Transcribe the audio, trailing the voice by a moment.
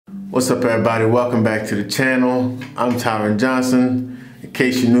What's up, everybody? Welcome back to the channel. I'm Tyren Johnson. In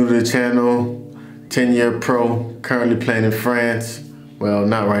case you're new to the channel, 10-year pro, currently playing in France. Well,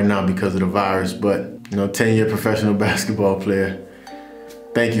 not right now because of the virus, but 10-year professional basketball player.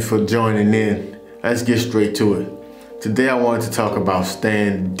 Thank you for joining in. Let's get straight to it. Today I wanted to talk about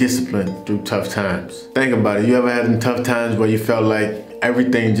staying disciplined through tough times. Think about it. You ever had some tough times where you felt like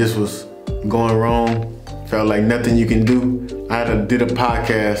everything just was going wrong? Felt like nothing you can do? I did a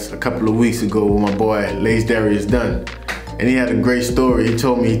podcast a couple of weeks ago with my boy, Lace Darius Dunn. And he had a great story. He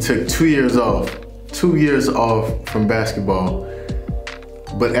told me he took 2 years off. 2 years off from basketball.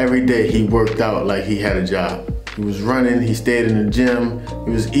 But every day he worked out like he had a job. He was running, he stayed in the gym,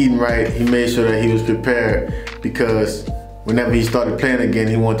 he was eating right, he made sure that he was prepared because whenever he started playing again,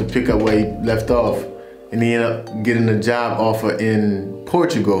 he wanted to pick up where he left off. And he ended up getting a job offer in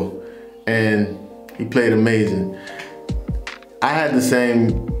Portugal, and he played amazing. I had the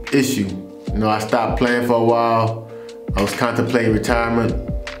same issue. I stopped playing for a while. I was contemplating retirement.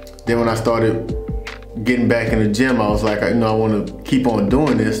 Then when I started getting back in the gym, I was like, I want to keep on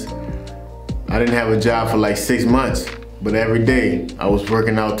doing this. I didn't have a job for like 6 months, but every day I was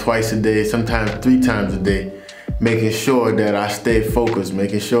working out twice a day, sometimes 3 times a day, making sure that I stayed focused,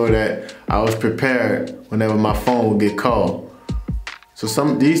 making sure that I was prepared whenever my phone would get called. So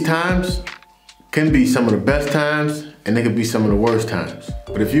these times can be some of the best times, and they could be some of the worst times.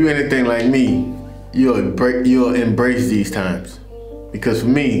 But if you're anything like me, you'll embrace these times. Because for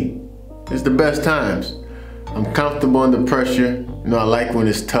me, it's the best times. I'm comfortable under pressure. I like when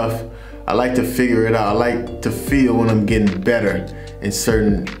it's tough. I like to figure it out. I like to feel when I'm getting better in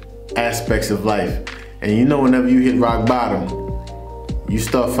certain aspects of life. And whenever you hit rock bottom, you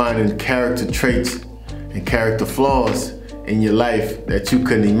start finding character traits and character flaws in your life that you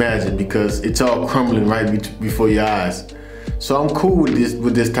couldn't imagine because it's all crumbling right before your eyes. So I'm cool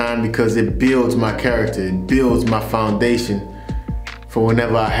with this time because it builds my character. It builds my foundation for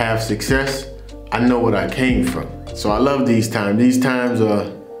whenever I have success, I know what I came from. So I love these times. These times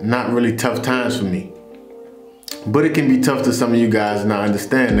are not really tough times for me. But it can be tough to some of you guys, and I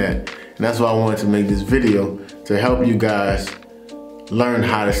understand that. And that's why I wanted to make this video, to help you guys learn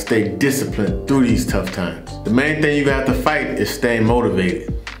how to stay disciplined through these tough times. The main thing you have to fight is staying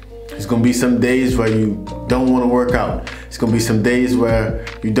motivated. There's gonna be some days where you don't wanna work out. It's gonna be some days where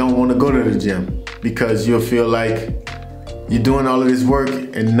you don't wanna go to the gym because you'll feel like you're doing all of this work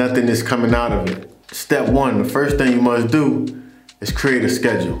and nothing is coming out of it. Step one, the first thing you must do is create a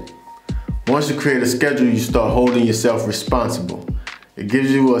schedule. Once you create a schedule, you start holding yourself responsible. It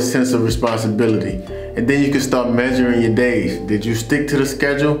gives you a sense of responsibility. And then you can start measuring your days. Did you stick to the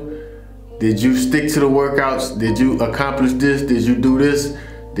schedule? Did you stick to the workouts? Did you accomplish this? Did you do this?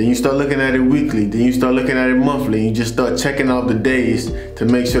 Then you start looking at it weekly. Then you start looking at it monthly. You just start checking off the days to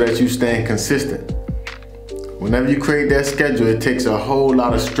make sure that you staying consistent. Whenever you create that schedule, it takes a whole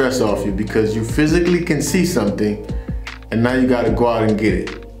lot of stress off you because you physically can see something and now you gotta go out and get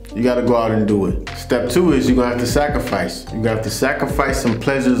it. You gotta go out and do it. Step 2 is you're gonna have to sacrifice. You're gonna have to sacrifice some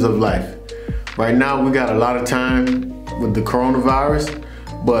pleasures of life. Right now, we got a lot of time with the coronavirus,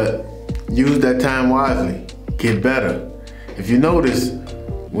 but use that time wisely. Get better. If you notice,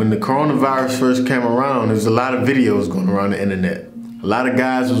 when the coronavirus first came around, there was a lot of videos going around the internet. A lot of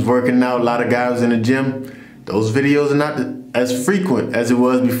guys was working out, a lot of guys was in the gym. Those videos are not as frequent as it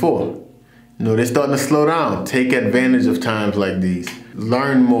was before. They're starting to slow down. Take advantage of times like these.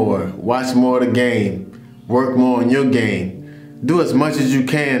 Learn more, watch more of the game, work more on your game. Do as much as you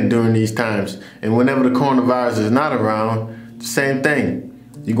can during these times. And whenever the coronavirus is not around, same thing.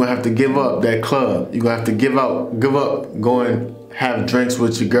 You're gonna have to give up that club. You're gonna have to give up going have drinks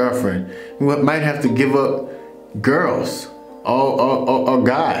with your girlfriend. You might have to give up girls or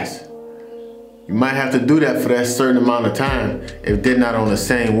guys. You might have to do that for that certain amount of time if they're not on the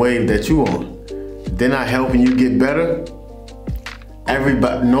same wave that you on. If they're not helping you get better,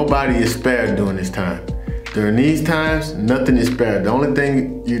 nobody is spared during this time. During these times, nothing is spared. The only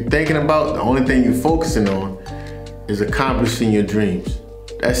thing you're thinking about, the only thing you're focusing on is accomplishing your dreams.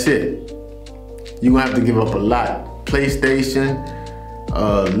 That's it. You're gonna have to give up a lot. PlayStation,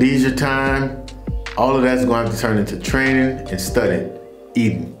 leisure time, all of that's gonna have to turn into training and studying,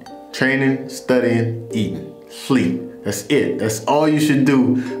 eating. Training, studying, eating, sleep. That's it. That's all you should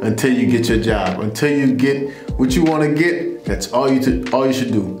do until you get your job. Until you get what you want to get, that's all you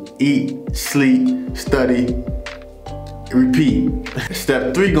should do. Eat, sleep, study, repeat.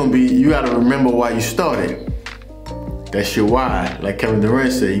 Step 3 gonna be, you gotta remember why you started. That's your why. Like Kevin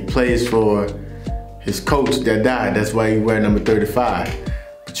Durant said, he plays for his coach that died. That's why he wear number 35.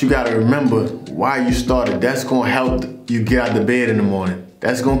 But you gotta remember why you started. That's gonna help you get out of the bed in the morning.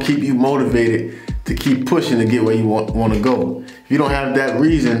 That's gonna keep you motivated to keep pushing to get where you want to go. If you don't have that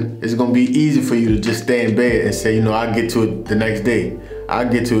reason, it's gonna be easy for you to just stay in bed and say, you know, I'll get to it the next day. I'll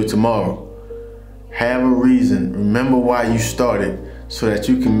get to it tomorrow. Have a reason. Remember why you started so that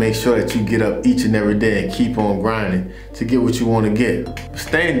you can make sure that you get up each and every day and keep on grinding to get what you want to get.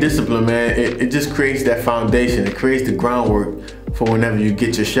 Staying disciplined, man, it just creates that foundation. It creates the groundwork for whenever you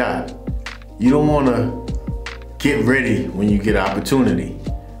get your shot. You don't want to get ready when you get an opportunity.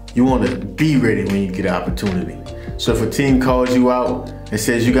 You want to be ready when you get an opportunity. So if a team calls you out and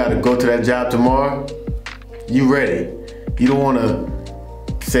says you got to go to that job tomorrow, you ready. You don't want to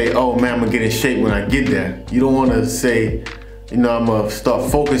say, oh man, I'm gonna get in shape when I get there. You don't want to say, you know, I'm gonna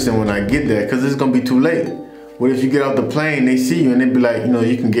start focusing when I get there, because it's gonna be too late. What if you get off the plane, they see you and they be like, you know,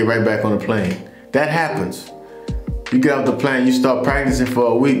 you can get right back on the plane. That happens. You get off the plane, you start practicing for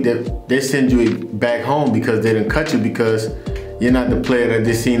a week, they send you back home because they didn't cut you because you're not the player that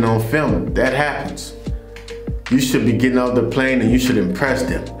they seen on film. That happens. You should be getting off the plane and you should impress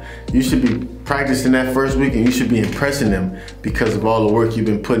them. You should be practicing that first week and you should be impressing them because of all the work you've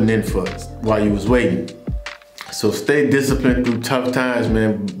been putting in for while you was waiting. So stay disciplined through tough times,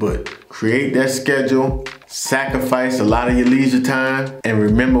 man, but create that schedule, sacrifice a lot of your leisure time, and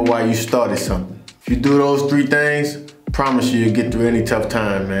remember why you started something. If you do those 3 things, promise you'll get through any tough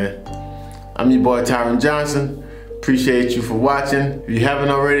time, man. I'm your boy Tyren Johnson. Appreciate you for watching. If you haven't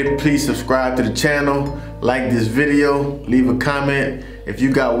already, please subscribe to the channel, like this video, leave a comment. If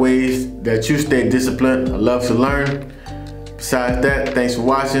you got ways that you stay disciplined, I love to learn. Besides that, thanks for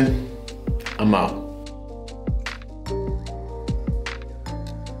watching. I'm out.